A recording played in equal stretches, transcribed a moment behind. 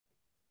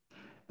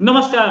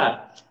नमस्कार।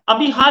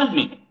 अभी हाल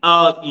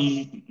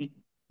में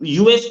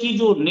यूएस की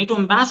जो नेटो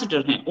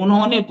एम्बेसडर हैं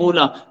उन्होंने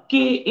बोला कि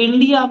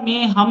इंडिया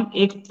में हम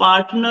एक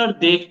पार्टनर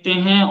देखते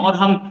हैं और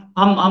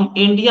हम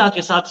इंडिया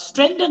के साथ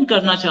स्ट्रेंथन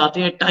करना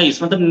चाहते हैं टाइज,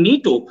 मतलब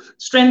नेटो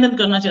स्ट्रेंथन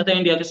करना चाहते हैं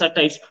इंडिया के साथ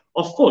टाइज।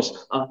 ऑफ कोर्स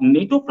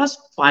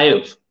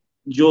नेटो+5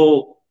 जो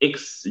एक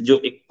जो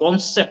एक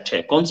कॉन्सेप्ट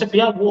है, कॉन्सेप्ट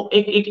या वो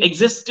एक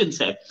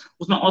एग्जिस्टेंस है,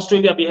 उसमें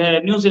ऑस्ट्रेलिया भी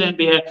है, न्यूजीलैंड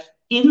भी है।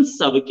 इन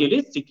सब के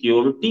लिए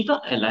सिक्योरिटी का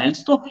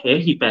अलायंस तो है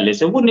ही पहले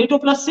से। वो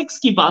नेटो+6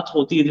 की बात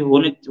हो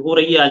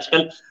रही है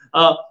आजकल।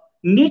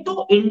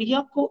 नेटो इंडिया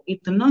को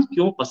इतना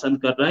क्यों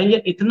पसंद कर रहा है या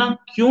इतना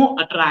क्यों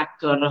अट्रैक्ट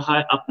कर रहा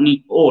है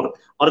अपनी ओर,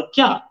 और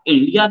क्या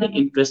इंडिया भी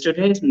इंटरेस्टेड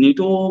है इस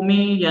नेटो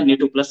में या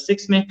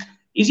नेटो+6 में?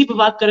 इसी पे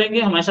बात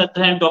करेंगे। हमारे साथ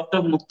हैं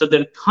डॉक्टर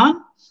मुक्तदिर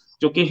खान,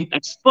 जो कि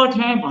एक्सपर्ट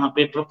हैं, वहां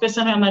पे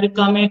प्रोफेसर है,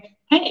 अमेरिका में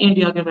है,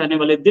 इंडिया के रहने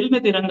वाले। दिल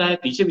में तिरंगा है,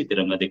 पीछे भी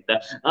तिरंगा दिखता है।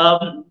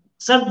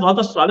 सर, बहुत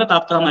बहुत स्वागत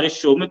आपका हमारे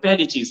शो में।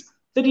 पहली चीज,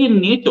 सर, ये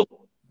नेटो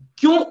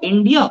क्यों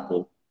इंडिया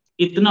को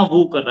इतना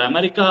वो कर रहा है?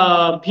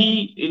 अमेरिका भी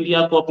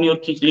इंडिया को अपनी ओर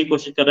खींचने की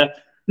कोशिश कर रहा है,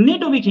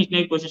 नेटो भी खींचने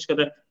की कोशिश कर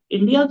रहा है।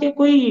 इंडिया के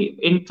कोई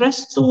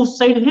इंटरेस्ट तो उस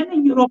साइड है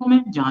ना, यूरोप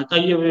में, जहां का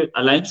ये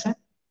अलायंस है?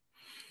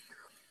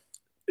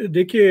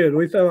 देखिए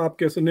रोहित साहब,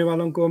 आपके सुनने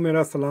वालों को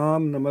मेरा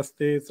सलाम,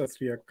 नमस्ते, सत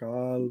श्री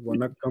अकाल,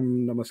 वनक्कम,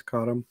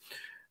 नमस्कारम।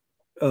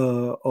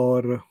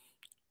 और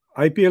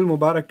आईपीएल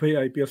मुबारक भाई,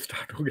 आईपीएल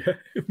स्टार्ट हो गया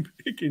है।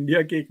 एक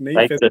इंडिया की एक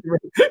राइट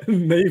सर।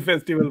 नई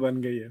फेस्टिवल बन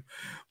गई है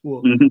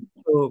वो।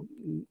 तो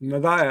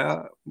मजा आया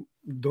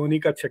धोनी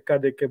का छक्का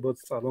देख के बहुत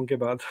सालों के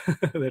बाद।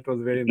 That was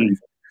very nice.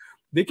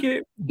 देखिए,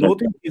 दो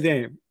तीन चीजें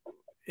हैं।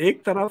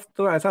 एक तरफ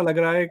तो ऐसा लग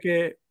रहा है कि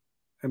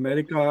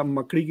अमेरिका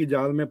मकड़ी की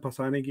जाल में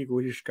फंसाने की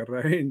कोशिश कर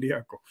रहा है इंडिया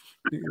को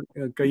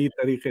कई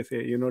तरीके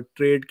से,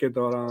 ट्रेड के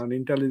दौरान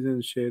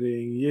इंटेलिजेंस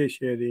शेयरिंग, ये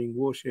शेयरिंग,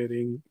 वो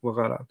शेयरिंग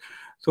वगैरह।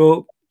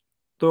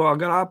 तो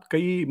अगर आप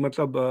कई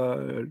मतलब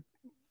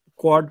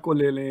क्वाड को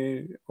ले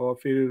लें, और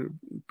फिर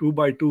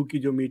 2x2 की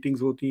जो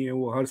मीटिंग्स होती हैं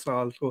वो हर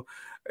साल, तो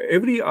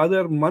एवरी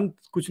अदर मंथ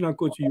कुछ ना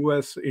कुछ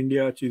यूएस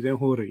इंडिया चीज़ें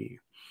हो रही हैं।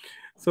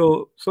 So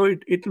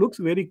it looks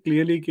very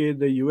clearly कि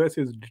the US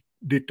is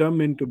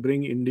determined to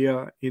bring India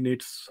in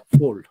its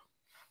fold.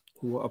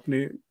 वो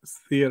अपने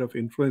sphere of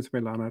influence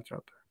में लाना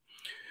चाहता है।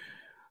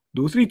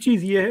 दूसरी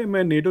चीज ये है,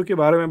 मैं नेटो के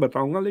बारे में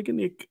बताऊंगा, लेकिन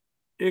एक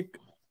एक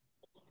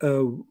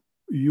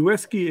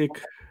यूएस की एक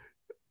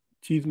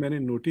चीज मैंने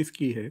नोटिस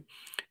की है।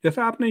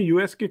 जैसा आपने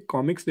यूएस के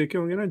कॉमिक्स देखे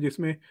होंगे ना,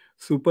 जिसमें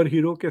सुपर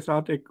हीरो के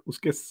साथ एक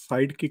उसके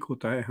साइड किक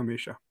होता है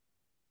हमेशा।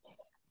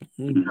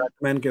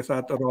 बैटमैन के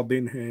साथ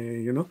रॉबिन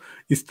है,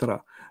 इस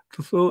तरह।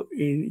 तो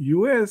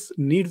US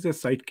needs a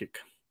side kick.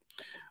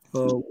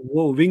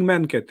 वो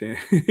विंगमैन कहते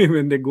हैं।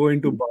 When they go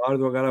into bars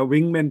वगैरह,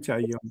 विंगमैन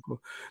चाहिए उनको।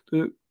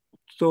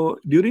 तो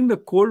during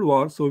the cold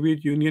war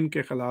Soviet union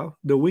के खिलाफ,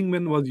 द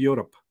विंगमैन वाज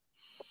यूरोप।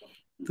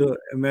 तो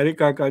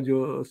अमेरिका का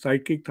जो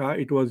साइड किक था,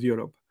 इट वाज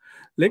यूरोप।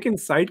 लेकिन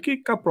साइड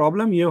किक का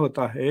प्रॉब्लम ये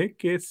होता है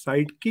कि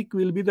side kick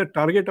will be the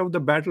target of the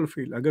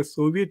battlefield. अगर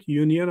सोवियत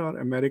यूनियन और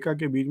अमेरिका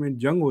के बीच में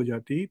जंग हो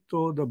जाती,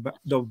 तो the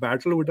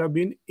battle would have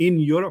been in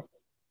Europe.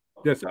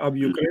 जैसे अब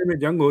यूक्रेन में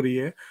जंग हो रही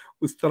है,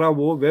 उस तरह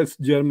वो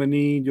वेस्ट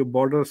जर्मनी जो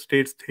बॉर्डर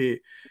स्टेट्स थे,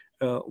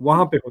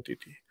 वहां पे होती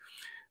थी।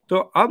 तो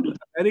अब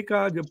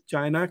अमेरिका जब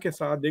चाइना के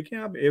साथ, देखें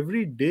आप,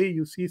 every day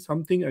you see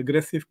something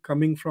aggressive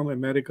coming from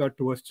America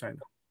towards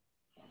China.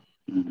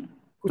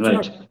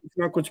 Right. कुछ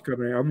ना कुछ कर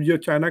रहे हैं। अब जो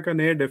चाइना का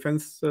नया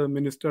डिफेंस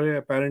मिनिस्टर है,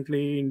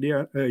 अपेरेंटली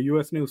इंडिया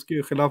यूएस ने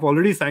उसके खिलाफ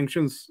ऑलरेडी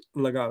सैंक्शंस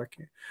लगा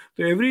रखे हैं।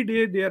 तो every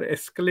day they are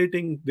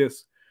escalating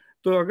this.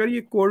 तो अगर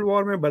ये कोल्ड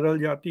वॉर में बदल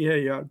जाती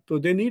है यार, तो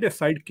they need a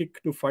side kick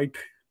to fight.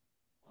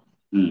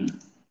 वो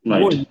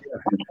राइट। इंडिया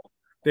है।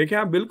 देखिए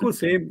आप, बिल्कुल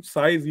सेम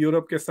साइज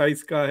यूरोप के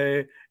साइज का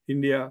है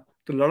इंडिया।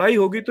 तो लड़ाई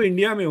होगी तो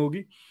इंडिया में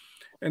होगी।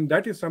 And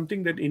that is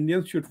something that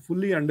Indians should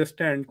fully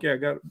understand कि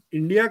अगर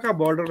इंडिया का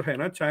बॉर्डर है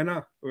ना, चाइना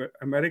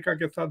अमेरिका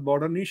के साथ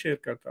बॉर्डर नहीं शेयर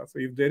करता। So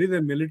if there is a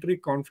military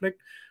conflict,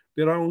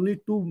 there are only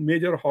to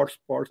major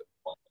hotspots,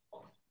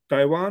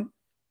 Taiwan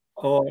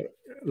और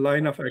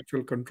लाइन ऑफ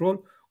एक्चुअल कंट्रोल।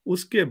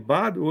 उसके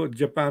बाद वो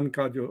जापान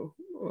का जो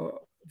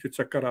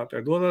चक्कर आता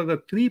है। Those are the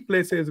three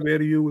places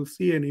where you will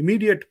C an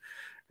immediate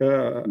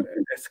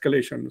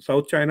escalation.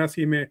 South China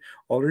Sea में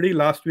already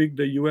last week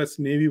the US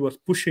Navy was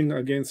pushing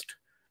against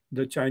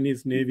the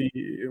Chinese Navy.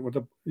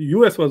 मतलब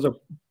US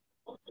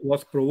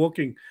was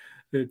provoking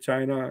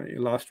China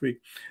last week.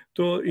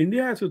 So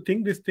India has to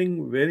think this thing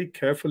very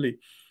carefully.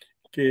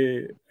 कि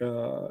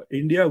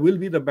India will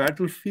be the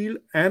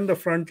battlefield and the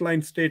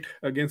frontline state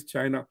against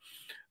China.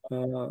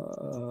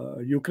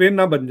 Ukraine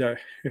ना बन जाए।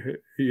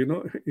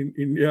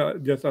 India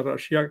जैसा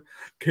Russia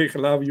के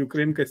खिलाफ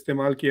Ukraine का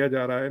इस्तेमाल किया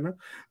जा रहा है ना,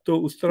 तो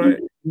उस तरह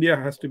India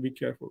has to be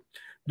careful.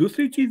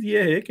 दूसरी चीज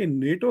ये है कि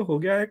नेटो हो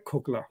गया है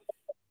खोखला।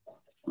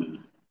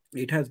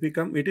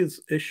 It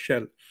is a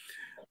shell.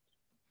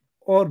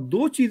 और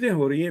दो चीजें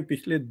हो रही हैं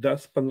पिछले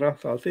 10-15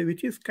 साल से,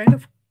 which is kind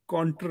of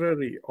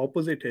contrary,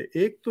 opposite है।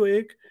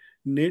 एक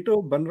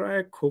नेटो बन रहा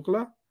है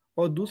खोखला,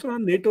 और दूसरा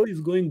NATO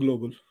is going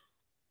global.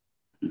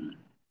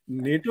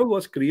 NATO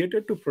was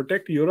created to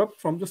protect Europe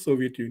from the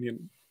Soviet Union.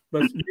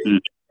 बस ये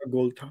का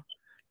गोल था।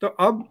 तो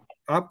अब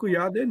आपको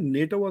याद है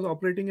NATO was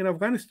operating in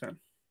Afghanistan.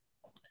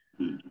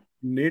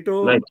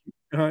 NATO, right.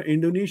 हाँ,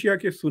 इंडोनेशिया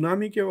के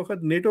सुनामी के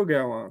वक्त नेटो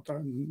गया वहां था।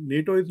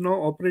 NATO is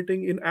now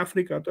operating in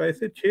Africa. तो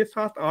ऐसे 6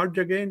 7 8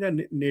 जगह हैं जहाँ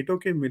नेटो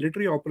के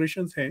मिलिट्री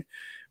ऑपरेशंस हैं,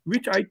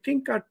 which I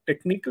think are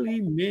technically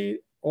may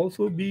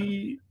also be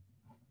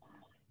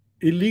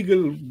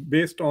illegal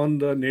based on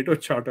the NATO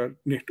charter.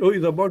 NATO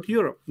is about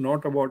Europe,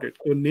 not about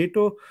it. So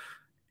NATO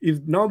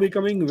is now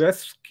becoming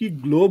West की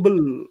global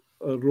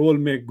role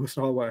में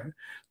घुसा हुआ है।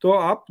 तो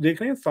आप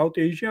देख रहे हैं साउथ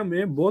एशिया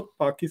में both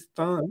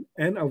Pakistan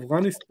and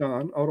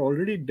Afghanistan are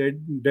already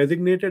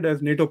designated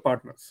as NATO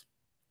partners.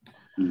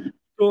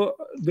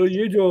 तो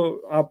ये जो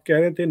आप कह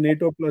रहे थे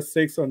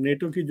NATO+6 और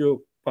नेटो की जो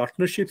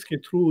पार्टनरशिप्स के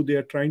through they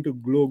are trying to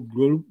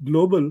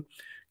global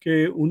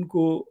के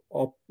उनको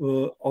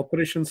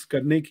ऑपरेशंस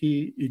करने की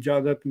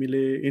इजाज़त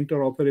मिले,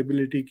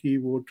 इंटरऑपरेबिलिटी की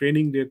वो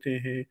ट्रेनिंग देते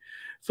हैं।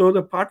 So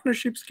the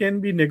partnerships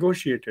can be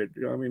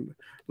negotiated. I mean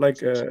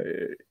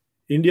like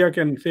India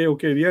can say,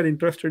 okay, we are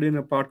interested in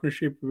a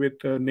partnership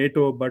with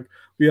NATO, but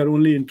we are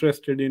only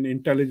interested in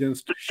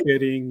intelligence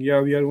sharing, या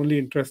we are only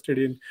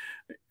interested in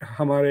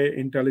हमारे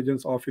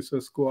intelligence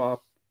officers को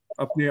आप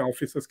अपने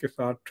officers के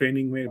साथ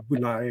training में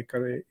बुलाए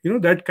करें, you know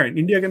that kind.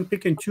 India can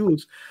pick and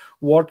choose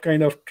what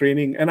kind of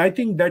training, and I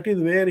think that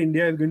is where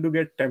India is going to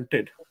get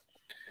tempted.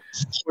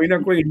 कोई ना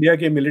कोई इंडिया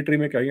के मिलिट्री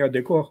में कहेगा,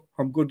 देखो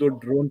हमको तो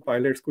ड्रोन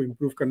पायलट्स को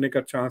इम्प्रूव करने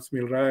का चांस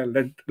मिल रहा है,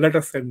 let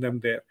us send them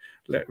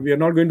there. We are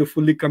not going to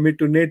fully commit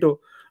to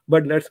NATO,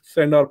 but let's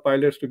send our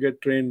pilots to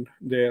get trained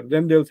there.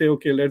 Then they'll say,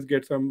 okay, let's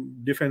get some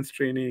defense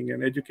training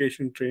and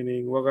education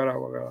training वगैरह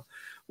वगैरह।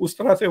 उस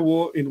तरह से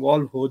वो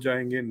involve हो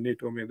जाएंगे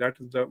NATO में। That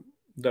is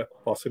the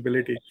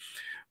possibility.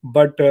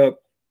 But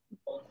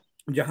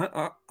जहाँ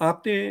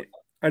आपने,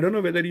 I don't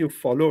know whether you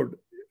followed,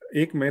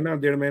 1 महीना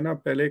 1.5 महीना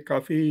पहले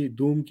काफी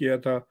धूम किया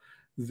था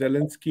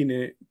जेलेंस्की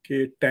ने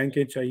कि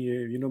टैंकें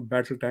चाहिए, यू नो,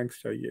 बैटल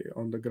टैंक्स चाहिए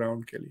ऑन द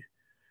ग्राउंड के लिए।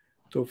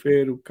 तो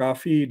फिर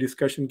काफ़ी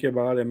डिस्कशन के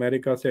बाद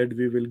America said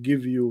we will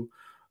give you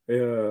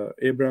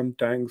Abram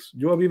tanks,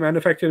 जो अभी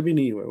मैन्युफैक्चर भी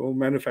नहीं हुए, वो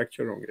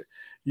मैन्युफैक्चर होंगे।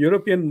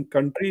 European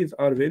countries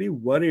are very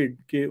worried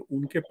कि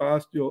उनके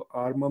पास जो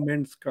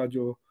आर्मामेंट्स का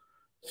जो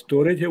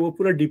स्टोरेज है वो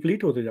पूरा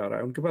डिप्लीट होते जा रहा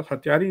है, उनके पास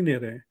हथियार ही नहीं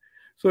रहे।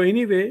 सो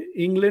एनीवे,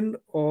 इंग्लैंड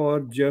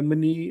और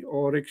जर्मनी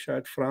और एक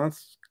शायद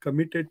France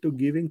committed to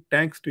giving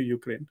tanks to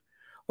Ukraine.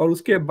 और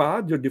उसके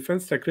बाद जो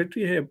डिफेंस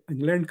सेक्रेटरी है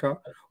इंग्लैंड का,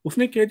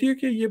 उसने कह दिया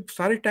कि ये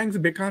सारे टैंक्स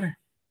बेकार हैं,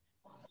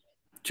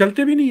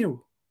 चलते भी नहीं है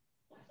वो।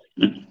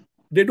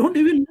 They don't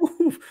even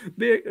move,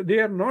 they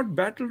are not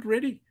battle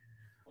ready.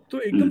 तो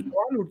एकदम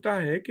सवाल उठता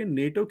है कि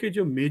नेटो के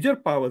जो मेजर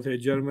पावर्स है,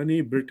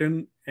 Germany,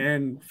 Britain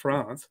and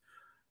France,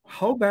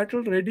 how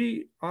battle ready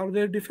are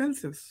there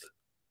defences.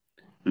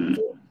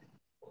 तो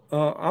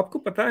आपको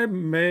पता है,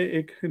 मैं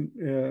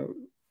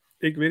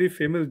एक वेरी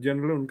फेमस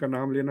जनरल, उनका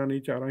नाम लेना नहीं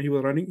चाह रहा, he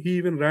was running, he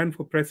even rain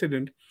for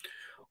president.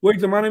 वो एक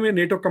जमाने में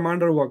नेटो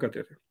कमांडर हुआ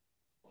करते थे।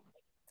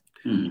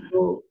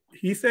 तो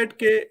ही सेड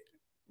के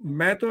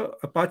मैं तो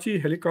अपाची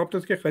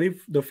हेलीकॉप्टर्स के करीब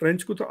द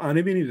फ्रेंच को तो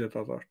आने भी नहीं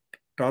देता था,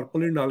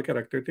 टारपोलिन डाल के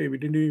रखते थे। We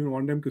didn't even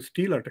want them to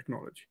steal our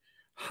technology,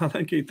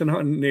 हालांकि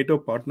इतना नेटो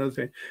पार्टनर्स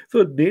हैं।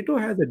 सो नेटो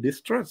हैज अ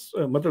डिस्ट्रस्ट,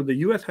 मतलब the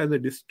US has a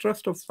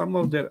distrust of some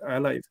of their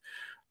allies.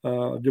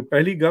 जो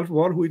पहली गल्फ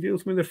वॉर हुई थी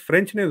उसमें से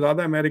फ्रेंच ने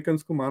ज्यादा अमेरिकन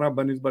को मारा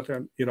बनिस्बत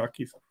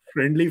इराकी।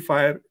 फ्रेंडली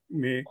फायर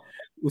में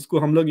उसको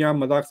हम लोग यहाँ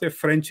मजाक से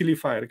फ्रेंचली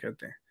फायर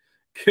कहते हैं,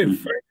 कि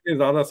फ्रेंच ने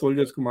ज्यादा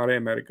सोल्जर्स को मारे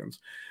अमेरिकन।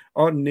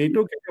 और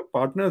नेटो के जो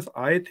पार्टनर्स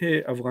आए थे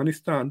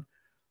अफगानिस्तान,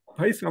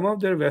 भाई सम of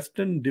their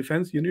western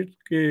defence unit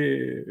के,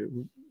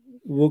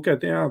 वो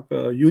कहते हैं आप,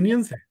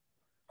 यूनियंस हैं।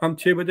 हम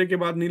 6 बजे के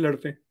बाद नहीं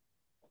लड़ते,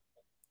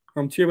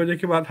 हम 6 बजे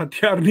के बाद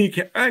हथियार नहीं,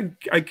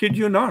 आई किड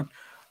यू नॉट।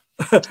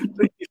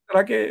 तो इस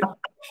तरह के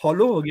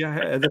हॉलो हो गया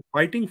है as a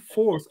fighting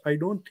force. I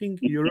don't think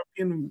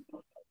European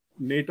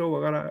NATO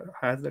वगैरह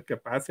हैज द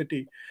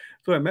कैपेसिटी।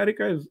 तो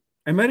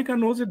America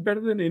knows it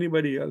better than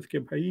anybody else के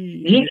भाई,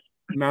 ये ये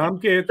नाम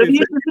के तब ये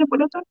सिलसिले। किसने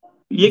बोला था?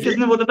 ये जी,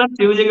 किसने बोला था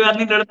 6 बजे के बाद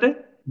नहीं लड़ते?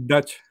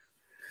 डच।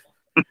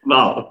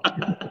 वाह,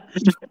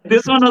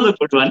 this one was a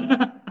good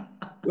one.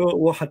 तो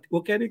वो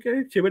कैरी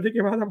करे 6 बजे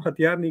के बाद हम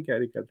हथियार नहीं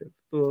कैरी करते।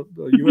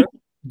 तो यूएस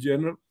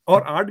जनरल,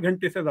 और 8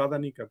 घंटे से ज्यादा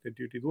नहीं करते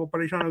ड्यूटी। तो वो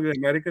परेशान हो गए,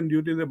 अमेरिकन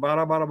ड्यूटी से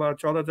 12 12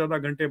 14 14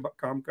 घंटे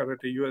काम कर रहे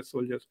थे यूएस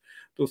सोल्जर्स।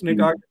 तो उसने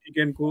कहा कि ठीक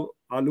है, इनको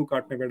आलू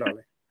काटने पे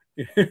डालें,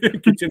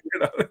 किचन में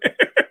डालें,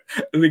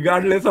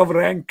 रिगार्डलेस ऑफ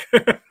रैंक।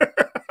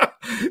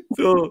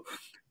 तो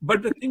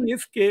बट द थिंग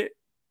इज के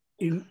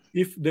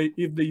if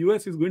the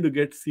US is going to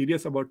get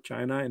serious about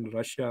China and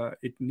Russia,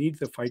 it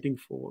needs a fighting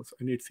force,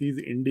 and it sees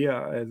India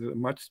as a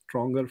much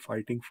stronger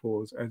fighting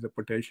force as a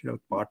potential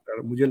partner.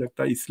 मुझे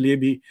लगता है इसलिए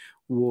भी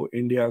वो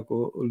India को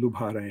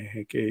लुभा रहे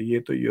हैं कि ये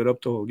तो यूरोप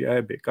तो हो गया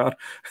है बेकार,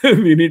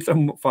 we need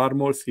some far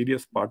more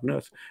serious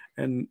partners,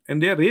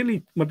 and they are really,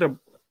 मतलब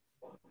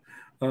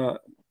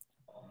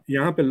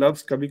यहाँ पे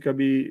लफ्ज कभी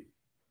कभी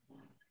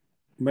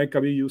मैं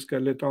कभी यूज कर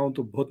लेता हूँ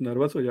तो बहुत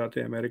नर्वस हो जाते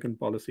हैं American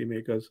policy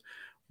makers.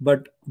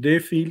 But they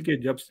feel कि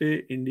जब से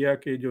इंडिया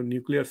के जो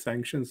न्यूक्लियर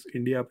सैंक्शंस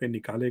इंडिया पे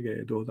निकाले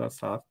गए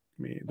 2007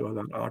 में,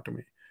 2008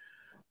 में,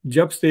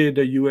 जब से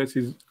the US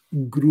is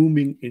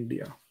grooming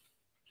India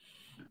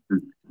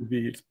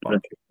B it's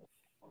partner.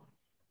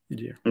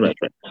 Ji right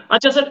right.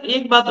 अच्छा सर,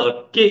 एक बात और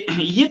कि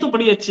ये तो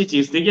बड़ी अच्छी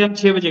चीज थी कि हम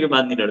 6 बजे के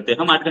बाद नहीं लड़ते,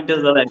 हम 8 घंटे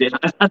से ज्यादा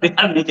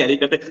ध्यान नहीं कैरी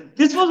करते।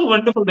 This was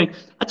wonderful thing.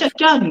 अच्छा,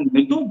 क्या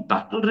नेटो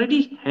बैटल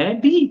रेडी है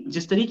भी?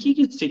 जिस तरीके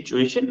की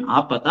सिचुएशन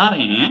आप बता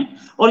रहे हैं,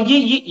 और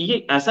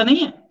ये ऐसा नहीं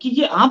है कि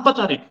ये आप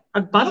बता रहे हैं,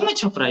 अखबारों में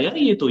छप रहा है यार,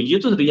 ये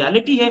तो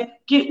रियलिटी है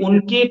कि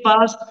उनके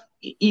पास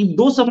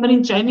दो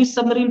सबमरीन, चाइनीज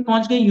सबमरीन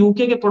पहुंच गए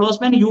यूके के पड़ोस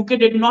में। UK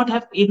did not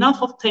have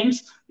enough of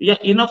things या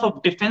enough of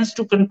defence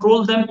to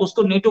control them,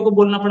 उसको नेटो को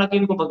बोलना पड़ा कि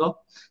इनको भगाओ।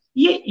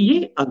 ये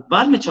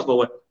अखबार में छपा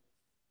हुआ है।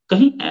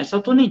 कहीं ऐसा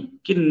तो नहीं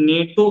कि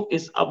NATO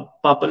is a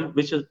bubble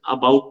which is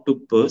about to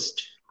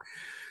burst?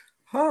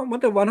 हाँ,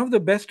 मतलब one of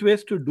the best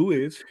ways to do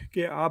is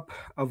कि आप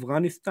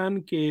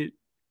अफगानिस्तान के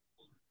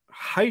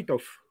हाइट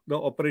ऑफ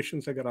द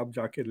ऑपरेशंस अगर आप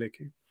जाके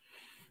देखें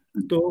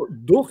तो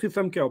दो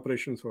किस्म के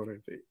ऑपरेशंस हो रहे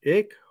थे।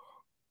 एक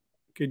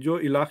कि जो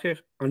इलाके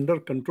अंडर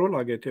कंट्रोल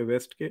आ गए थे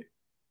वेस्ट के,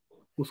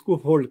 उसको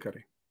होल्ड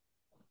करें,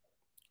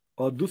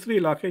 और दूसरे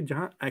इलाके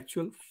जहां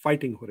एक्चुअल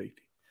फाइटिंग हो रही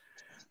थी।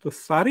 तो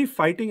सारी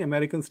फाइटिंग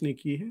अमेरिकन ने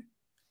की है,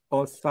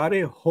 और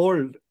सारे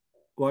होल्ड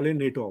वाले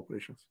NATO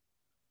operation.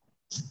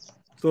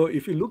 So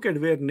if you look at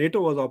where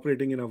NATO was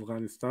operating in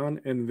Afghanistan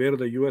and where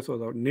the US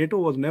was out, NATO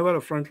was never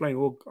a front line.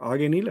 वो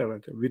आगे नहीं लड़ रहे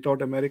थे.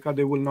 Without America,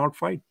 they will not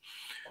fight.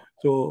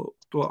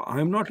 तो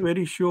I am not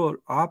very sure.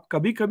 आप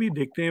कभी कभी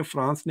देखते हैं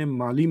फ्रांस ने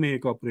माली में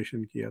एक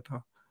ऑपरेशन किया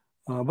था,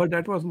 बट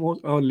दैट वाज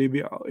मोस्ट, और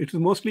Libya, it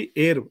is mostly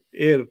air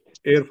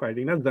air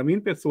fighting ना, जमीन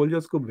पे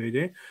सोल्जर्स को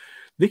भेजें।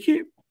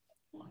 देखिए,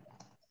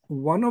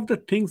 one of the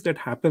things that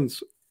happens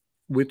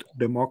with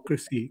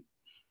democracy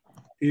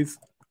is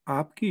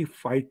आपकी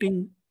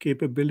फाइटिंग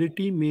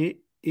कैपेबिलिटी में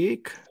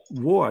एक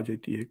वो आ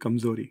जाती है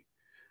कमजोरी।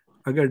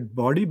 अगर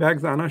बॉडी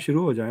बैग्स आना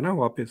शुरू हो जाए ना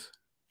वापस,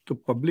 तो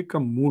पब्लिक का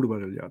मूड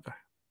बदल जाता है।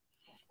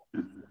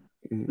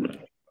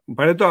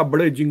 पहले तो आप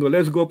बड़े ginkgo,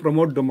 let's go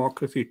promote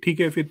democracy, ठीक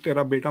है, फिर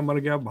तेरा बेटा मर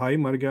गया, भाई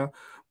मर गया,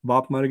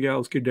 बाप मर गया,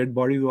 उसकी डेड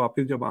बॉडीज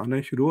वापस जब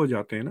आने शुरू हो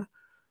जाते हैं ना,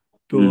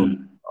 तो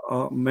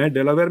मैं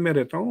डेलावेयर में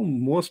रहता हूँ।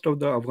 मोस्ट ऑफ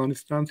द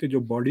अफगानिस्तान से जो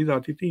बॉडीज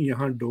आती थी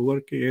यहाँ डोवर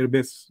के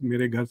एयरबेस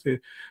मेरे घर से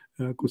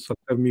कुछ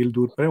 70 मील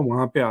दूर पर है,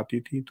 वहाँ पे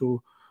आती थी। तो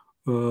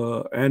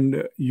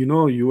एंड यू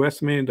नो यूएस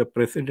में the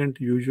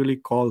president usually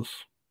calls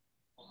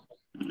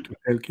to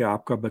tell कि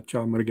आपका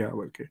बच्चा मर गया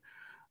बोल के।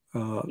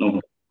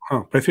 हाँ,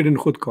 प्रेसिडेंट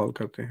खुद कॉल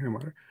करते हैं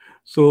हमारे।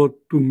 सो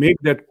to make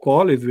that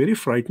call is very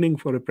frightening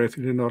for a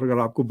president. और अगर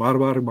आपको बार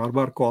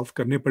बार कॉल्स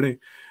करने पड़े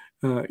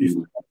इस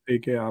तरह से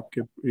कि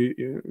आपके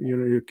you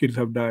know your kids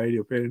have died,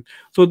 your parents,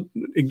 सो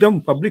एकदम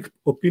पब्लिक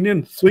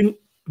ओपिनियन स्विंग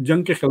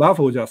जंग के खिलाफ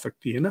हो जा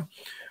सकती है ना।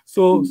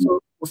 सो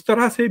उस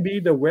तरह से भी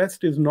the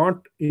waste is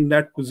not in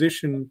that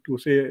position to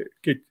से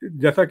कि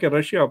जैसा कि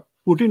रशिया,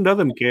 पुतिन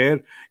डजंट केयर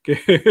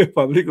कि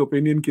पब्लिक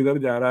ओपिनियन किधर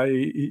जा रहा है,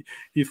 he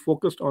is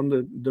focused on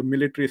the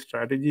military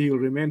strategy, he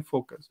will remain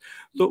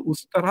focused. तो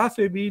उस तरह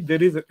से भी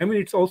there is, I mean,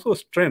 it's also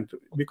strength,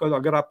 because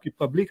अगर आपकी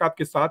पब्लिक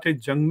आपके साथ है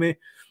जंग में,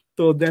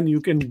 तो then you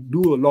can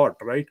do a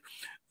lot, right.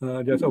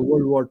 जैसा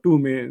वर्ल्ड वॉर 2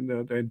 में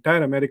the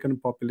entire American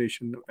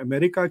population,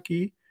 America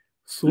की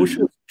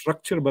सोशल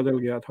स्ट्रक्चर बदल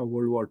गया था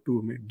वर्ल्ड वॉर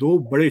 2 में। दो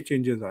बड़े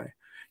चेंजेस आए,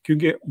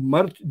 क्योंकि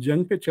मर्द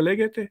जंग पे चले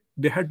गए थे,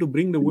 they had to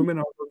bring the women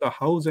out of the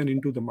house and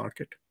into the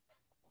market.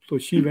 So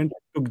she went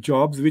and took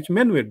jobs which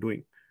men were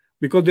doing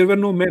because there were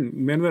no men.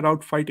 Men were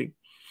out fighting.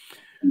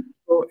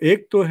 तो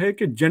एक तो है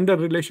कि gender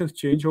relations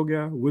change हो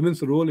गया,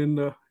 women's role in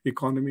the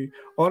economy,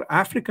 और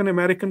African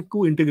American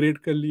को integrate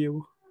कर लिए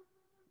वो।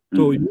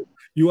 तो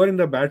you are in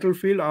the battle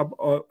field,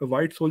 आप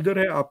वाइट सोल्जर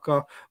है, आपका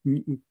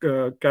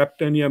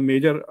कैप्टन या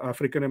मेजर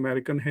अफ्रीकन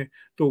अमेरिकन है,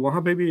 तो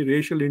वहां पे भी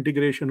रेशियल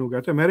इंटीग्रेशन हो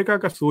गया। तो अमेरिका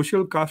का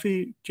सोशल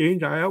काफी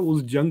चेंज आया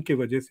उस जंग के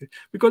वजह से,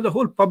 because the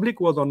whole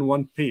public was on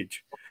one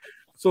page.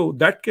 So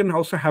that can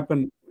also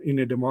happen in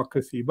a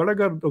democracy. But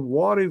agar the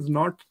war is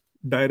not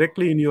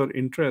directly in your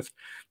interest,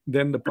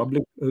 then the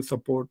public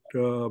support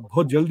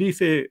बहुत जल्दी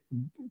से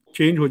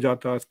change हो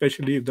जाता,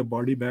 especially if the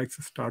body bags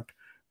start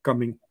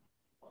coming.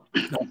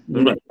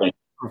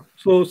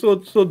 So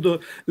the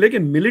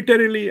लेकिन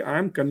militarily I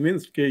am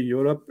convinced कि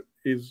Europe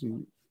is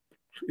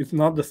it's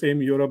not the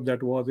same Europe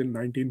that was in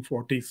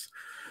 1940s.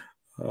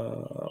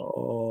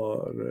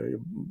 और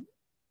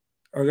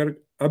अगर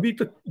अभी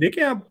तो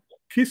देखें आप,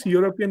 किस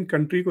यूरोपियन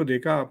कंट्री को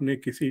देखा आपने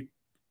किसी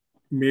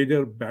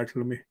मेजर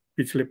बैटल में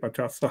पिछले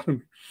 50 साल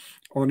में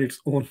ऑन इट्स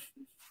ओन?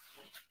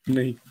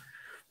 नहीं,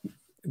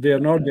 दे आर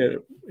नॉट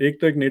देयर। एक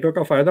तो एक नेटो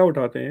का फायदा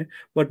उठाते हैं,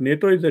 but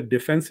NATO is a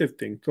defensive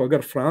thing. तो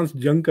अगर फ्रांस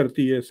जंग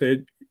करती है से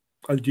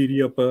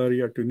अल्जीरिया पर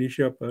या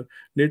ट्यूनीशिया पर,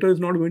 NATO is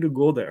not going to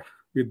go there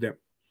with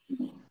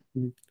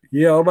them.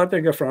 ये और बात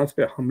है कि फ्रांस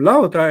पे हमला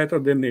होता है तो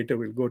then NATO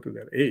will go to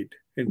their add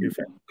in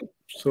defence.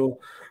 So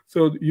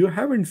so you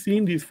haven't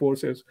seen these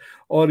forces.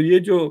 और ये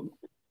जो,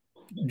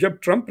 जब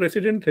ट्रम्प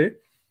प्रेसिडेंट थे,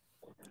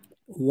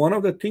 one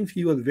of the things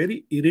he was very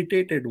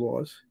irritated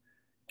was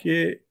कि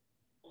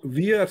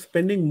we are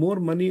spending more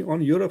money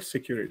on Europe's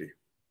security.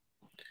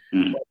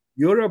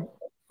 Europe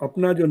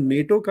अपना जो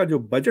NATO का जो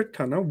बजट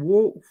था ना,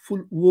 वो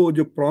फुल, वो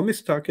जो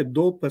प्रॉमिस था कि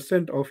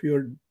 2% of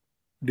your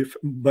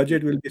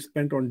budget will be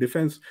spent on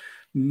defense,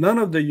 none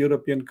of the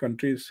European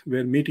countries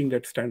were meeting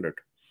that standard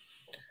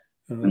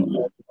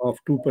hmm, of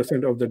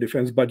 2% of the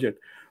defense budget.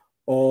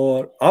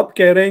 और अब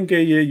कह रहे हैं कि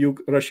ये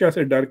रशिया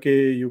से डर के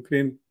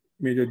यूक्रेन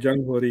में जो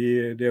जंग हो रही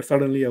है, they are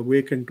suddenly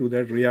awaken to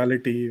that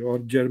reality,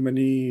 और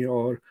जर्मनी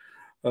और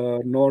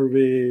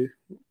नॉर्वे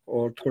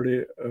और थोड़े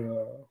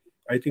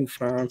आई थिंक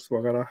फ्रांस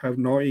वगैरह have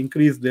now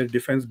increase their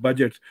defence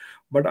budgets,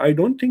 but I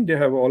don't think they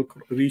have all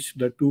reach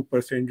the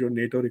 2% जो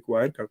नेटो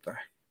रिक्वायर करता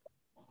है।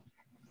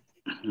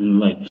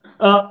 राइट।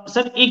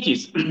 सर एक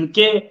चीज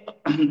कि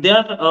दे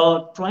आर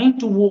ट्राइंग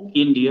टू वो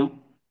इंडिया,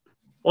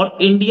 और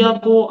इंडिया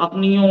को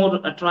अपनी ओर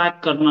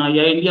अट्रैक्ट करना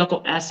या इंडिया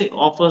को ऐसे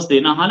ऑफर्स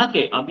देना।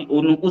 हालांकि अभी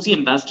उसी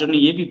एम्बेसडर ने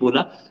ये भी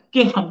बोला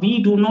कि we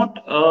do not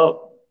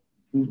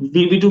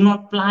we do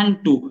not plan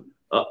to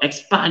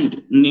expand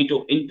NATO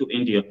into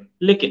India,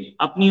 लेकिन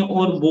अपनी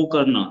ओर वो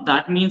करना,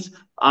 that means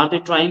are they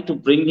trying to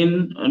bring in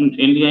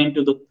India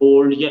into the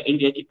fold, या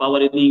इंडिया की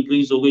पावर इतनी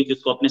इंक्रीज हो गई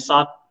जिसको अपने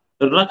साथ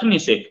रखने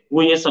से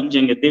वो ये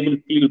समझेंगे they will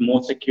feel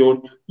more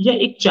secure, या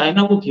एक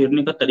चाइना को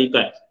घेरने का तरीका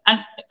है। एंड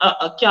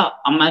क्या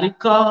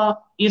अमेरिका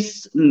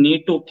इस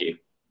नेटो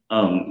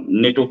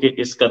के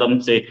इस कदम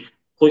से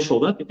खुश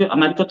होगा? क्योंकि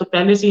अमेरिका तो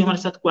पहले से ही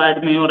हमारे साथ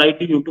क्वाड में और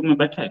आईटी यूट्यूब में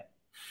बैठा है।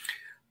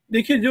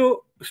 देखिए,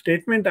 जो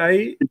statement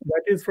I,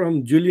 that is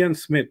from Julian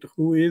Smith,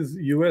 who is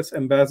US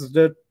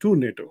ambassador to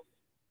NATO.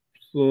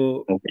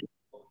 So Okay.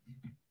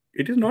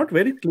 it is not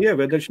very clear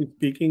whether she's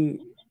speaking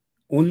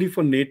only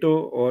for NATO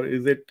or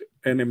is it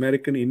an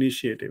American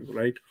initiative,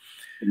 right?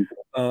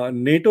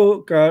 NATO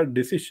का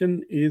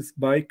decision is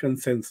by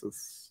consensus,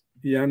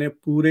 यानी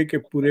पूरे के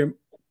पूरे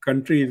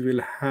countries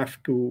will have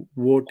to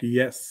vote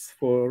yes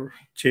for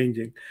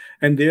changing,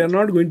 and they are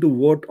not going to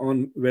vote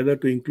on whether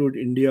to include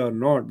India or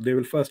not. They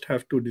will first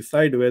have to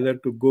decide whether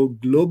to go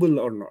global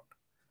or not.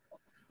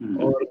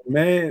 और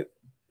मैं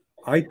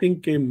I think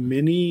कि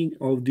many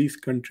of these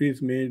countries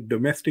में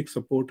domestic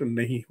support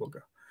नहीं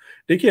होगा।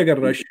 देखिए, अगर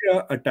Russia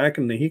attack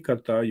नहीं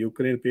करता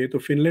यूक्रेन पे, तो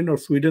फिनलैंड और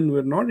Sweden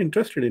were not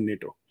interested in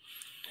NATO,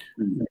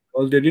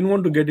 because they didn't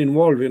want to get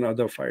involve in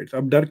other fights.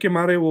 अब डर के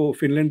मारे वो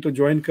फिनलैंड तो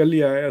ज्वाइन कर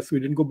लिया है,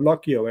 स्वीडन को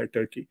ब्लॉक किया हुआ है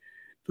टर्की।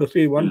 तो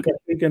सी one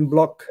country can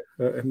block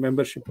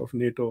membership of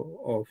NATO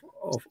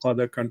of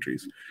other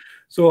countries.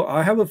 So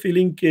I have a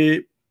feeling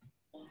कि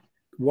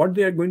what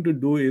they are going to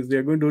do is they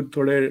are going to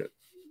थोड़े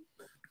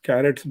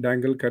कैरेट्स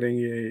डैंगल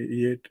करेंगे,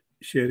 ये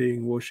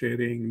sharing वो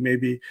sharing, may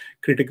be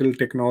critical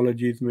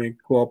technologies में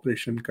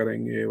cooperation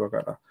करेंगे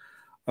वगैरह।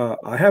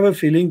 I have a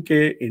feeling कि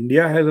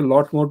India has a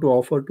lot more to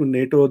offer to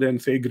NATO then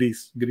से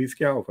Greece. Greece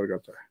क्या ऑफर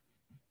करता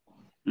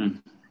है?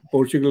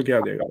 पोर्चुगल क्या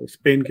देगा?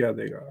 स्पेन क्या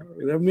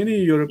देगा? मेनी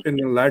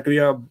यूरोपियन,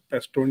 लाटविया,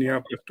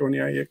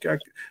 पेस्टोनिया ये क्या,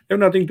 they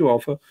have nothing to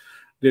offer.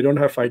 They don't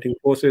have fighting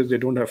forces, they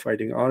don't have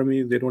fighting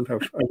armies, they don't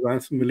have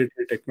advanced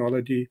military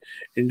technology.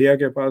 India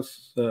के पास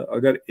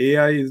अगर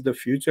AI is the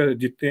future,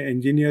 जितने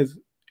engineers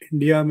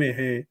India में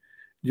हैं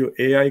जो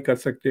AI कर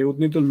सकते हैं,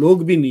 उतने तो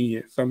लोग भी नहीं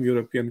है सम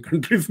यूरोपियन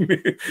कंट्रीज में।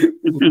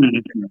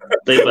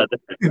 सही बात है।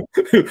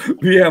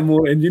 We have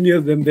more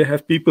engineers than they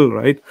have people,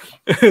 right?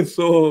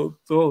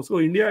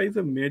 So India is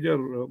a major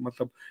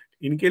मतलब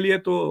इनके लिए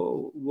तो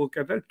वो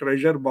कहता है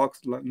ट्रेजर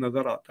बॉक्स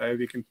नजर आता है।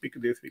 We can pick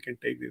this, we can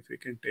take this, we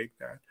can take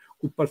that.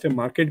 ऊपर से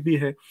मार्केट भी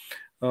है।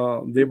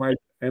 They might,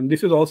 and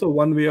this is also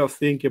one way of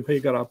saying कि भाई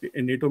अगर आप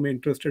नेटो में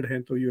इंटरेस्टेड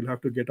हैं तो you will have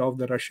to get of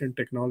the Russian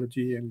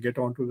technology and get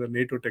on to the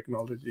NATO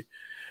technology.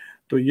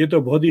 तो ये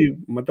तो बहुत ही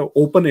मतलब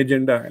ओपन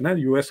एजेंडा है ना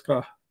यूएस का,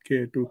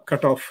 कि to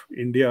cut off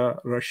India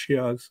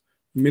Russia's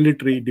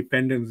military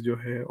dependence जो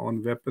है ऑन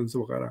वेपन्स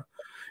वगैरह।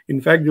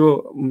 इनफैक्ट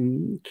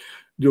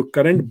जो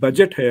करंट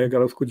बजट है,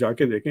 अगर उसको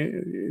जाके देखें,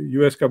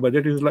 यूएस का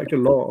budget is like a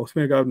law.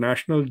 उसमें अगर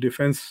नेशनल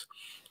डिफेंस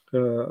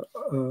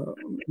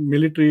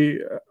मिलिट्री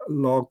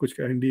लॉ कुछ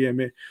का एनडीए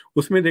में,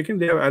 उसमें देखें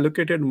they have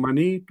allocated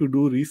money to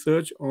do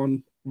research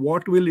on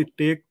what will it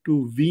take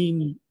to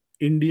Wien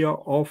India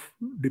of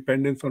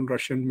dependence on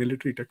Russian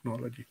military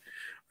technology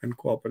and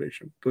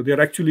cooperation. So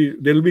there actually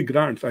there will be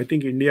grants. I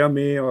think India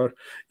में और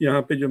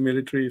यहाँ पे जो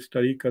military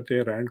study करते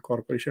हैं Rand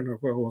corporation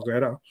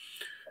वगैरह,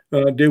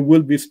 they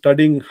will be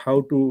studying how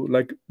to,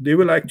 like they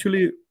will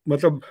actually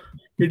मतलब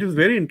it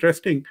is very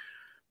interesting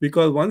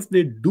because once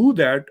they do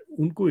that,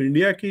 उनको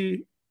इंडिया की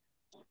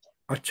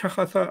अच्छा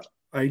खासा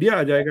आइडिया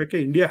आ जाएगा कि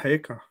इंडिया है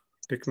कहाँ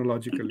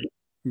technologically,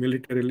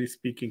 militarily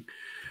speaking.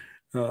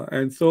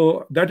 And so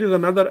that is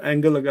another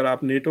angle अगर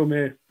आप नेटो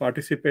में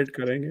पार्टिसिपेट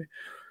करेंगे।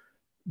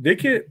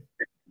 देखिए,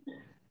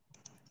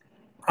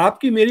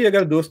 आपकी मेरी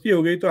अगर दोस्ती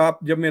हो गई तो आप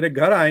जब मेरे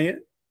घर आए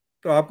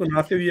तो आपको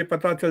ना सिर्फ ये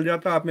पता चल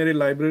जाता, आप मेरी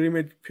लाइब्रेरी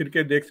में फिर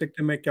के देख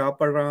सकते हैं मैं क्या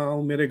पढ़ रहा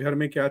हूँ, मेरे घर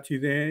में क्या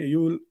चीजें हैं।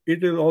 You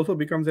it is also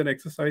becomes an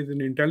exercise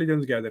in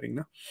intelligence gathering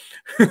ना।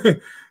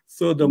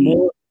 So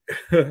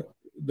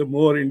the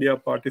more India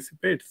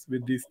participates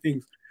with these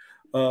things,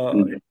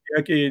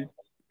 India के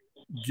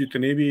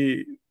जितने भी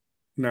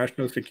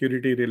नेशनल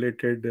सिक्योरिटी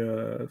रिलेटेड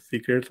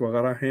सीक्रेट्स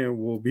वगैरह हैं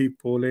वो भी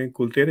पोलें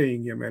खुलते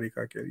रहेंगी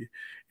अमेरिका के लिए.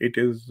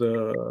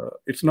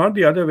 It's not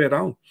the other way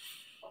around.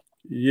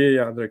 ये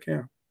याद रखें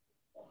आप.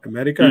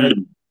 अमेरिका है.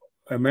 हम्म,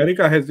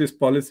 अमेरिका हैज दिस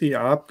पॉलिसी.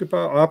 आपके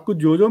पास आपको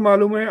जो जो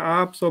मालूम है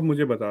आप सब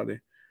मुझे बता दें.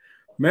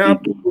 मैं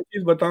आपको हम्म, वो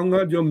चीज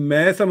बताऊंगा जो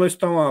मैं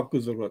समझता हूँ आपको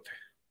जरूरत है.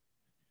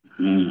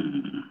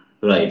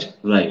 Right,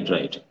 right,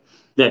 right.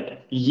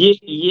 दैट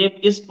ये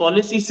इस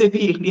पॉलिसी से भी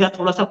इंडिया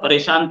थोड़ा सा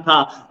परेशान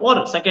था.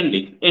 और सेकेंडली,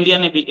 इंडिया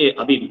ने भी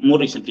अभी मोर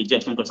रिसेंटली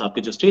जयशंकर साहब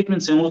के जो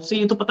स्टेटमेंट्स हैं उससे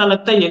ये तो पता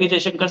लगता ही है कि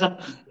जयशंकर साहब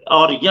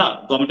और या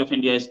government of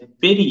India is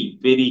very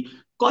very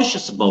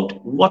cautious about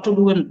what to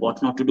do and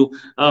what not to do.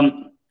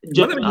 मतलब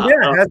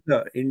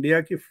जब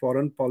इंडिया की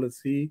फॉरेन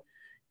पॉलिसी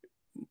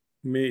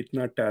में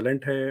इतना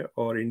टैलेंट है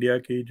और इंडिया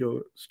की जो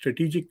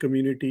स्ट्रेटेजिक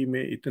कम्युनिटी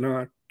में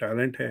इतना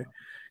टैलेंट है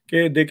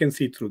कि they can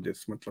see through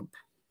this. मतलब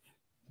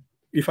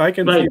if I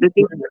can see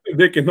right,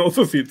 they can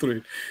also C through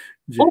it.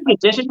 Ji. Okay,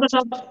 Jaishankar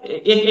साहब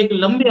एक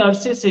लंबे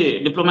अरसे से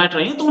डिप्लोमेट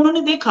रहे हैं तो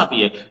उन्होंने देखा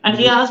भी है. And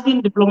he ji. Has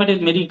been diplomat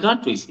in many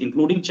countries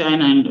including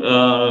China and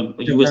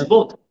US Japan.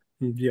 Both.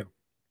 जी.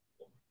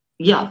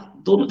 या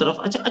दोनों तरफ.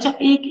 अच्छा, अच्छा,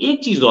 एक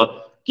एक चीज और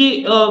कि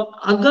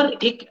अगर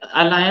एक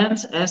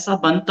अलायंस ऐसा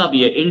बनता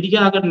भी है,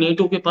 इंडिया अगर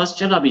नेटो के पास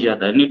चला भी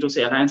जाता है, नेटो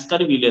से अलायंस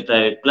कर भी लेता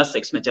है,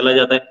 +6 में चला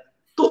जाता है,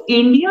 तो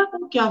इंडिया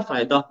को क्या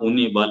फायदा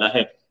होने वाला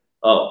है?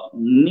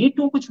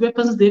 नेटो कुछ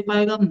वेपन्स दे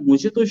पाएगा?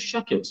 मुझे तो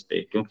शक है उस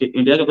पे, क्योंकि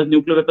इंडिया के पास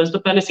न्यूक्लियर वेपन्स तो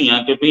पहले से ही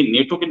हैं कि भाई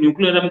नेटो के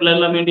न्यूक्लियर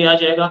अम्ब्रेला में इंडिया आ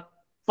जाएगा.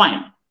 फाइन.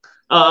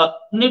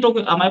 नेटो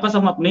के हमारे पास,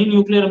 हम अपने ही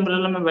न्यूक्लियर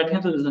अम्ब्रेला में बैठे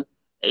हैं, तो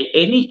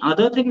any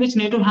other thing which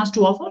NATO has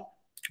to offer?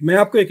 मैं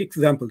आपको एक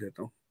एग्जांपल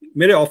देता हूँ.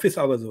 मेरे ऑफिस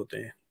आवर्स होते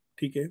हैं.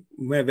 ठीक है.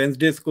 मैं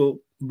वेंसडेज को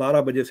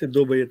 12 बजे से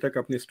 2 बजे तक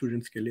अपने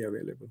स्टूडेंट्स के लिए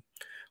अवेलेबल.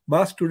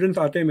 बाद स्टूडेंट्स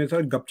आते हैं मेरे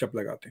साथ गपशप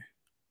लगाते हैं.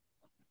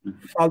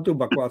 फालतू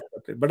बकवास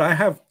करते हैं. बट आई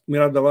हैव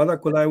मेरा दरवाजा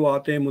खुला है. वो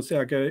आते हैं मुझसे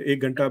आके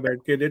 1 घंटा बैठ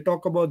के they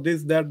talk about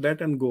this that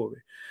that and go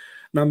away.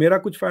 ना मेरा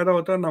कुछ फायदा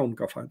होता ना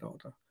उनका फायदा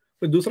होता.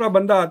 फिर दूसरा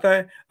बंदा आता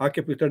है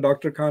आके पूछता है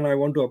doctor Khan I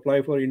want to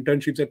apply for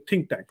internship at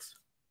think tanks.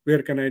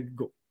 Where can I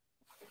गो.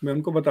 मैं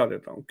उनको बता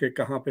देता हूँ कि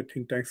कहाँ पे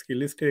थिंक टैंक्स की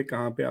लिस्ट है,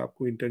 कहाँ पे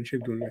आपको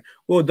इंटर्नशिप ढूंढना है.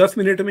 वो 10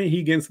 मिनट में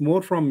ही gains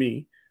more from me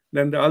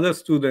then the other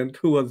student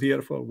who was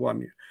here for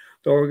 1 year.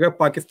 तो अगर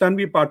पाकिस्तान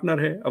भी पार्टनर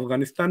है,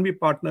 अफगानिस्तान भी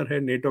पार्टनर है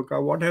नेटो का,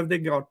 what have they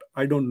got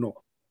I don't know.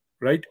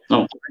 Right.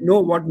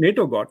 Know what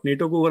NATO got.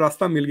 NATO को वो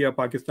रास्ता मिल गया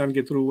पाकिस्तान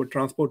के थ्रू. वो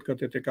ट्रांसपोर्ट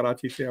करते थे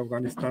कराची से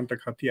अफगानिस्तान तक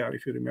हथियार,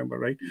 इफ यू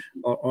रिमेंबर. राइट.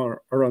 और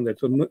around that.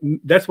 So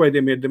that's why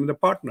they made them the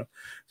partner.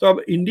 तो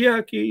अब इंडिया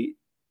की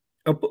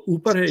अब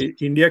ऊपर है.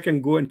 India can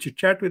go and chit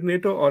chat with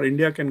NATO और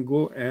India can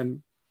go and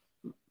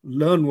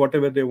learn what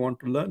ever they want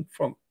to learn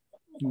from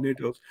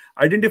NATO.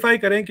 Identify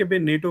करें कि भाई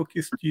नेटो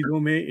किस चीज़ों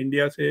में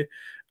इंडिया से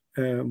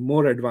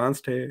मोर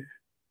एडवांस्ड है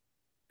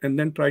and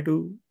then try to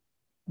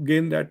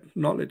gain that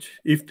knowledge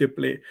if they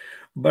play.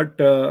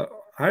 But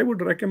I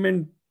would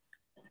recommend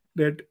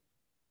that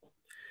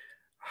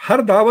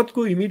हर दावत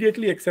को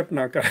immediately accept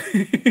ना करें.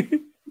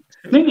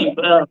 नहीं, नहीं,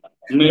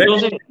 let नेटो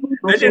it से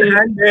नेटो let से it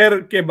hang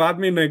there के बाद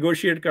में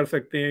negotiate कर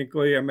सकते हैं.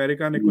 कोई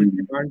अमेरिका ने कुछ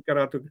डिमांड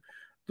करा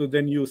तो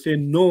then you say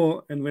no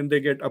and when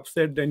they get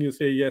upset then you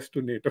say yes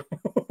to NATO.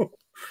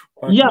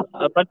 या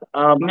बाकी बट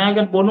मैं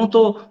अगर बोलूं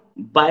तो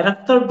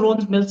बायरक्टर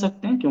ड्रोन्स मिल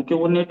सकते हैं, क्योंकि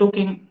वो नेटो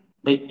के हैं.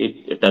 भाई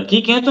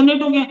टर्की के हैं तो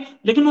नेटो के हैं,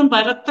 लेकिन उन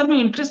बायरक्टर में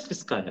इंटरेस्ट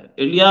किसका है?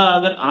 इंडिया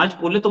अगर आज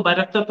बोले तो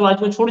बायरक्टर तो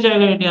आज वो छोड़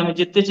जाएगा इंडिया में,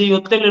 जितने चाहिए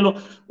उतने ले लो.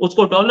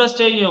 उसको डॉलर्स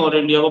चाहिए और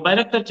इंडिया को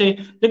बायरक्टर चाहिए.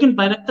 लेकिन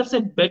बायरक्टर से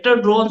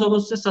बेटर ड्रोन्स और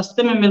उससे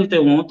सस्ते में मिलते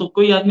हों तो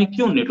कोई आदमी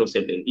क्यों नेटो से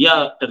ले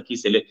या टर्की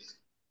से ले?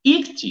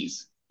 एक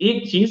चीज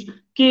एक चीज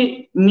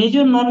कि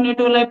मेजर नॉन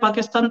नेटो वाला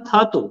पाकिस्तान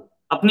था, तो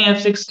अपने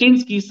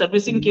F-16 की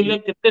सर्विसिंग के लिए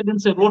कितने दिन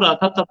से रो रहा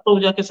था, तब तो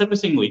जाके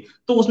सर्विसिंग हुई.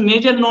 तो उस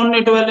मेजर नॉन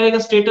नेटो वाले का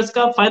स्टेटस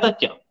का फायदा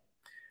क्या?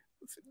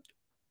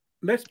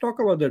 let's talk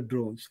about the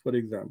drones for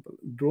example.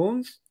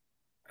 Drones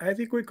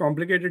ऐसी कोई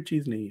complicated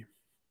चीज नहीं है.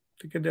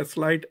 ठीक है. there are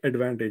slight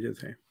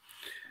advantages हैं.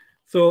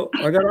 सो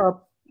अगर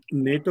आप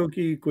नेटो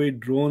की कोई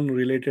ड्रोन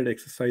रिलेटेड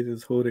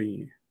एक्सरसाइजेस हो रही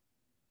हैं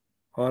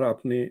और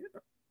आपने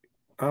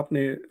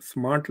आपने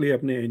स्मार्टली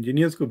अपने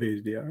इंजीनियर्स को भेज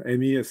दिया,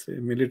 एमईएस से,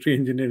 मिलिट्री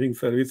इंजीनियरिंग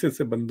सर्विसेज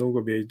से बंदों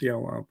को भेज दिया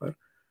वहां पर,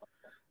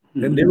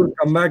 then they will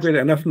come back with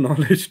enough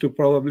knowledge to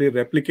probably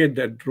replicate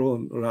that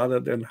drone rather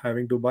than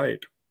having to buy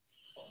it.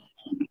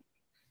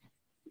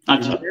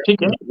 अच्छा,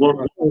 ठीक है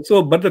वो.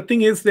 So, but the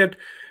thing is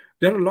that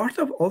there are lots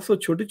of also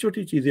छोटी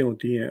छोटी चीज़ें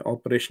होती हैं,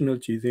 ऑपरेशनल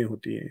चीज़ें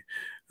होती हैं.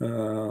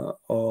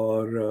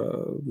 और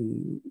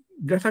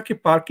जैसा कि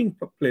पार्किंग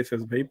प्लेसेस,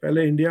 भाई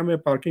पहले इंडिया में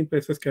पार्किंग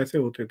प्लेसेस कैसे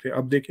होते थे,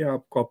 अब देखिए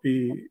आप कॉपी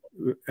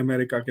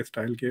अमेरिका के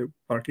स्टाइल के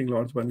पार्किंग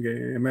लॉट्स बन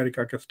गए,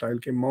 अमेरिका के स्टाइल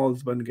के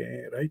मॉल्स बन गए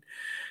हैं. Right.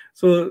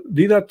 So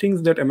these are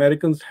things that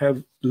Americans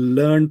have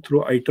learn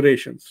through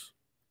iterations.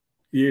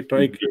 ये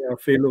ट्राई किया,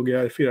 फेल हो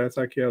गया, फिर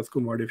ऐसा किया, उसको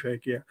मॉडिफाई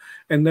किया,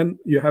 and then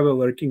you have a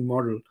working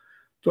model.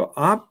 तो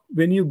आप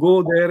when you go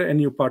there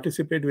and you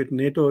participate with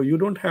NATO, you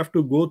don't have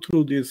to go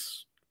through this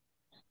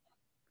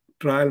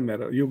trial and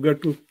error. You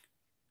get to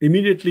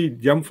immediately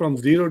jump from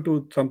zero to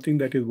something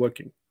that is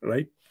working,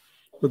 right?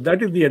 So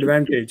that is the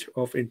advantage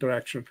of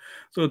interaction.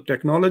 So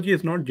technology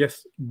is not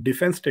just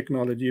defense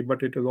technology,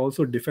 but it is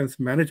also defense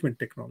management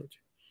technology.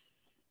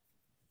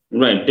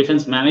 Right,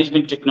 defence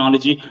management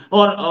technology.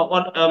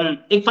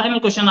 एक final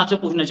question आपसे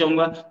पूछना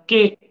चाहूंगा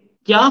कि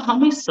क्या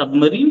हमें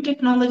submarine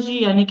technology,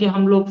 यानी कि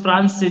हम लोग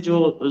फ्रांस से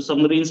जो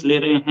सबमरीन्स ले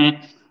रहे हैं,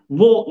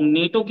 वो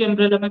नेटो के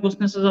अम्ब्रेला में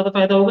घुसने से ज्यादा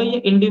फायदा होगा, या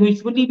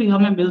इंडिविजुअली भी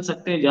हमें मिल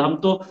सकते हैं? हम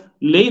तो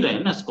ले ही रहे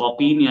हैं ना,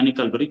 स्कॉर्पियन यानी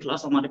कलवरी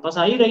क्लास हमारे पास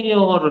आ ही रही है,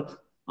 और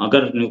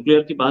अगर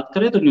न्यूक्लियर की बात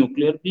करें तो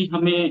न्यूक्लियर भी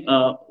हमें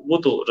वो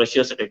तो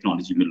रशिया से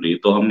टेक्नोलॉजी मिल रही है,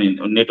 तो हमने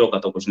नेटो का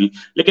तो कुछ नहीं,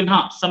 लेकिन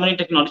हाँ सबमरीन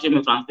टेक्नोलॉजी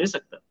में फ्रांस दे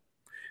सकता है।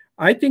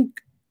 आई थिंक,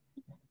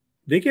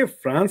 देखिए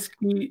फ्रांस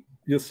की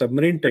जो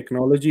सबमरीन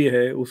टेक्नोलॉजी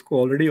है उसको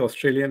ऑलरेडी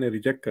ऑस्ट्रेलिया ने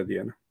रिजेक्ट कर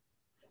दिया ना।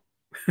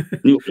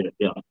 न्यूक्लियर,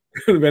 या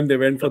when they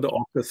went for the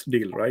AUKUS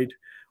deal, right?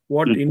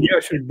 What India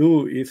should do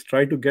is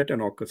try to get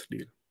an AUKUS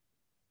deal.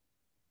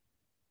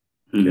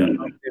 क्या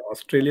आपने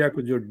ऑस्ट्रेलिया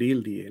को जो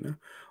डील दी है ना,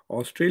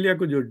 ऑस्ट्रेलिया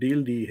को जो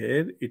डील दी है,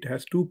 it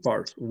has two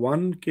parts.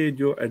 One, के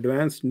जो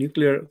एडवांस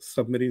न्यूक्लियर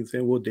सबमरीन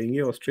हैं वो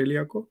देंगे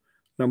ऑस्ट्रेलिया को,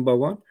 number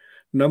one.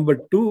 Number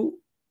two,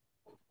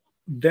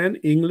 then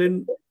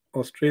England,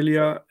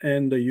 Australia,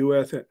 and the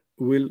US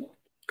will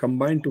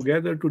combine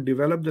together to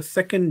develop the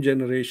second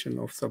generation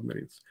of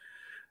submarines.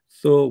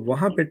 So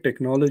वहाँ पे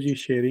technology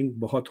sharing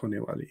बहुत होने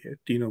वाली है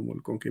तीनों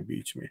मुल्कों के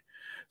बीच में.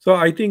 So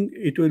I think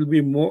it will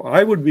be more,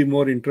 I would be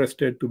more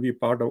interested to be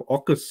part of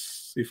AUKUS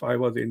if I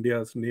was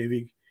India's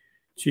Navy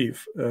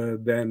chief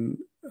than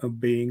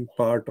being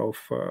part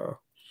of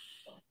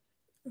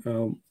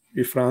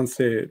France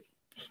से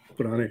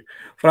पुराने।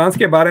 फ्रांस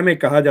के बारे में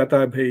कहा जाता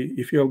है भाई,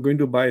 if you are going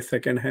to by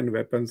second hand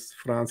weapons,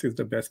 France is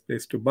the best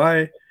place to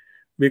bye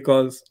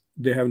because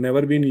they have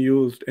never been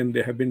used and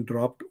they have been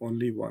dropped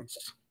only once.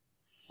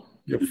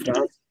 जब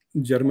फ्रांस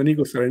जर्मनी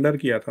को surrender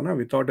किया था ना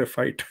without ए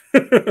fight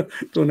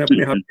तो उन्हें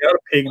अपने हथियार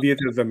फेंक दिए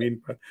थे जमीन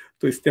पर,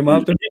 तो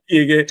इस्तेमाल तो नहीं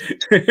किए गए,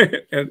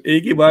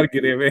 एक ही बार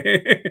गिरे हुए।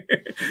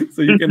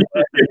 So you can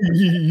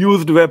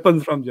used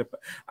weapons from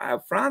Japan.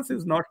 France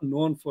is not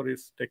known for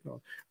its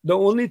technology. The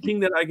only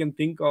thing that I can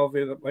think of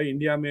is भाई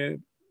इंडिया में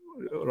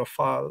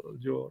रफाल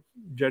जो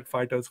जेट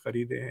फाइटर्स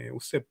खरीदे हैं,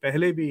 उससे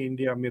पहले भी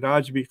इंडिया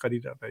मिराज भी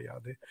खरीदा था,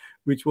 याद है,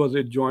 which was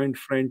a joint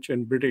French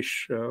and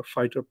British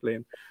fighter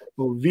plane.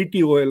 वो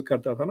VTOL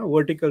करता था ना,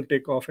 vertical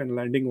take off and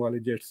landing वाले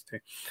जेट्स थे,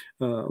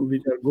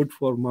 which are good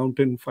for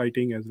mountain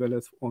fighting as well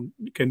as on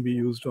can be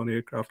used on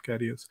aircraft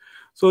carriers.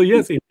 So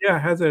yes, India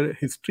has a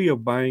history of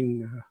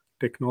buying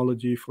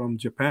technology from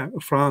Japan,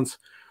 France.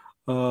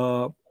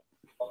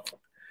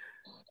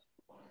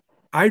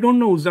 I don't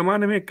know, उस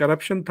जमाने में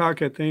corruption था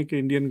कहते हैं कि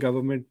Indian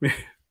government में,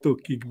 तो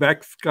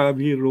kickbacks का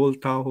भी रोल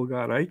था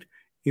होगा, right,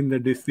 in the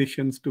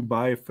decisions to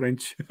by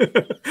French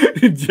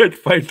jet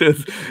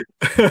fighters.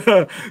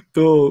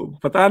 तो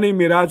पता नहीं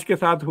मिराज के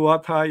साथ हुआ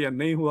था या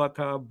नहीं हुआ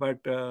था,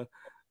 but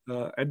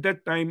at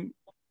that time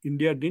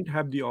India didn't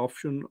have the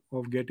option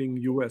of getting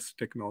US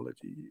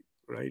technology,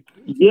 right.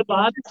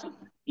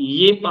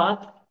 ये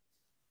बात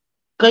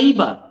कई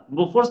बार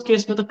बोफोर्स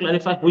केस में तो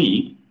क्लैरिफाई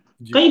हुई,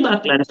 कई बार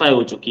क्लैरिफाई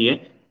हो चुकी है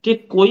कि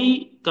कोई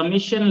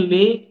कमीशन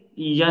ले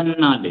या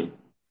ना ले,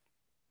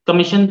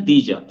 कमीशन दी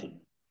जाती,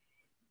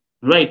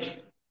 राइट।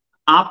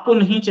 आपको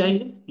नहीं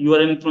चाहिए, यू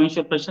आर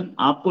इन्फ्लुएंशियल पर्सन,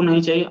 आपको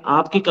नहीं चाहिए,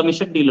 आपकी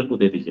कमीशन डीलर को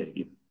दे दी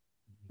जाएगी।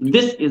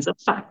 This is a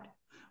fact.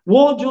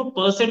 वो जो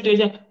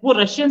परसेंटेज है वो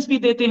रशियंस भी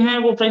देते हैं,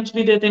 वो फ्रेंच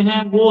भी देते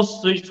हैं, वो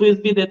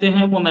स्विस भी देते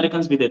हैं, वो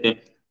अमेरिकन भी देते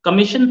हैं,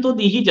 कमीशन तो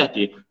दी ही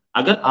जाती है।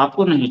 अगर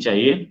आपको नहीं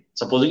चाहिए,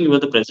 supposing you are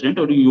the president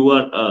और you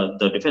are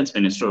the defence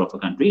minister of a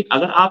country,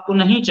 अगर आपको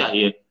नहीं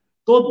चाहिए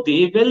तो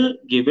they will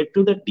give it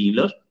to the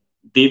dealer,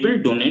 they will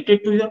donate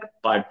it to your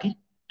party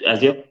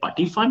as your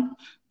party fund,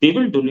 they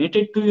will donate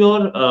it to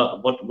your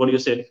what you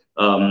से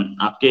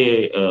आपके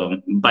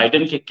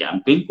Biden के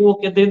campaign को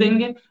क्या दे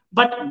देंगे,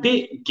 बट दे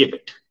गिव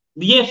इट।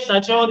 ये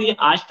सच है, और ये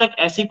आज तक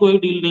ऐसी कोई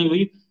डील नहीं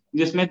हुई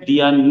जिसमें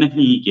दिया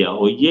नहीं गया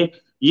हो।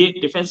 ये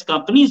डिफेंस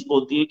कंपनीज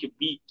बोलती है कि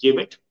वी गिव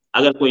इट,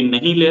 अगर कोई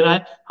नहीं ले रहा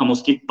है हम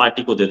उसकी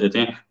पार्टी को दे देते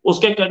हैं,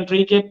 उसके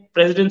कंट्री के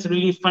presidents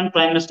relief fund,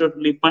 prime minister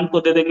relief fund को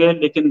दे देंगे,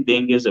 लेकिन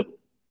देंगे जरूर।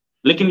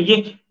 लेकिन ये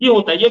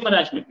होता है, ये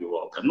महाराज में भी हुआ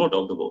होगा, नो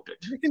डाउट अबाउट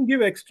इट। लेकिन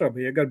गिव एक्स्ट्रा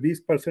भाई, अगर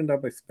 20%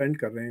 आप स्पेंड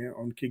कर रहे हैं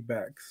ऑन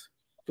किकबैक्स,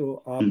 तो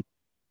आप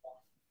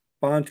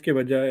 5 के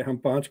बजाय हम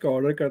 5 का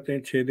ऑर्डर करते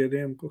हैं, 6 दे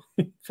दें हमको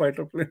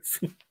fighter planes.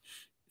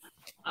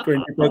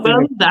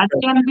 well, that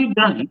can be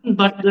done,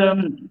 but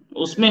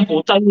उसमें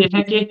होता ये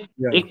है कि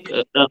एक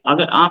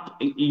अगर आप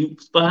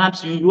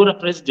perhaps you are a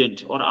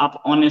president और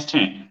आप honest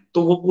हैं,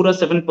 तो वो पूरा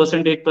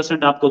 7%,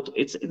 8% आपको,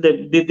 it's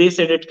they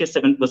said it के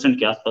 7%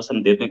 के आसपास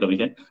हम देते हैं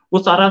कमीशन, वो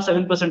सारा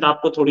 7%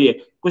 आपको थोड़ी है,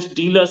 कुछ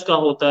डीलर्स का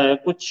होता है,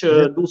 कुछ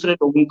दूसरे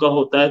लोगों का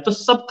होता है, तो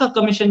सबका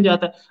कमीशन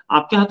जाता है।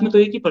 आपके हाथ में तो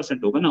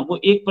 1% होगा ना, वो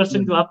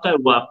 1% जो आपका है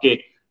वो आपके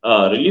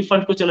रिलीफ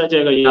फंड को चला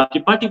जाएगा या आपकी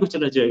पार्टी को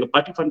चला जाएगा,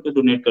 पार्टी फंड को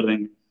डोनेट कर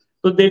देंगे,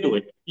 तो दे डू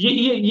इट।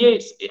 ये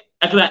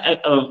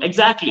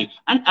exactly,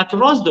 and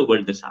across the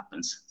world this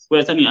happens. कोई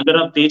ऐसा नहीं, अगर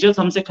आप तेजस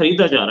हमसे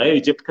खरीदा जा रहा है,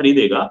 इजिप्ट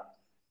खरीदेगा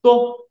तो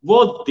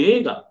वो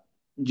देगा,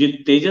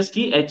 तेजस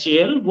की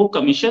HAL वो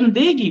कमीशन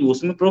देगी,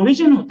 उसमें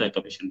प्रोविजन होता है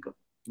कमीशन का,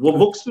 वो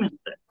बुक्स में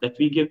होता है that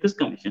we give this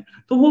commission.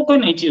 तो वो कोई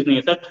नई चीज नहीं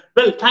है sir.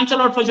 Well, thanks a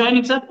lot for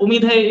joining sir.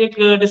 उम्मीद है एक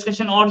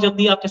डिस्कशन और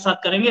जल्दी आपके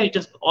साथ करेंगे। It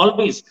is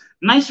always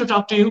nice to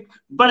talk to you,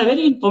 but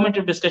very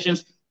informative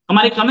discussions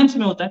हमारे कमेंट्स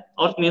में होता है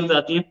और मेल्स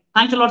आती हैं।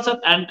 Thanks a lot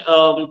sir, and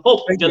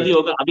hope thank you, जल्दी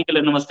होगा। अभी के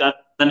लिए नमस्कार,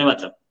 धन्यवाद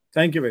sir.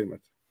 Thank you very much.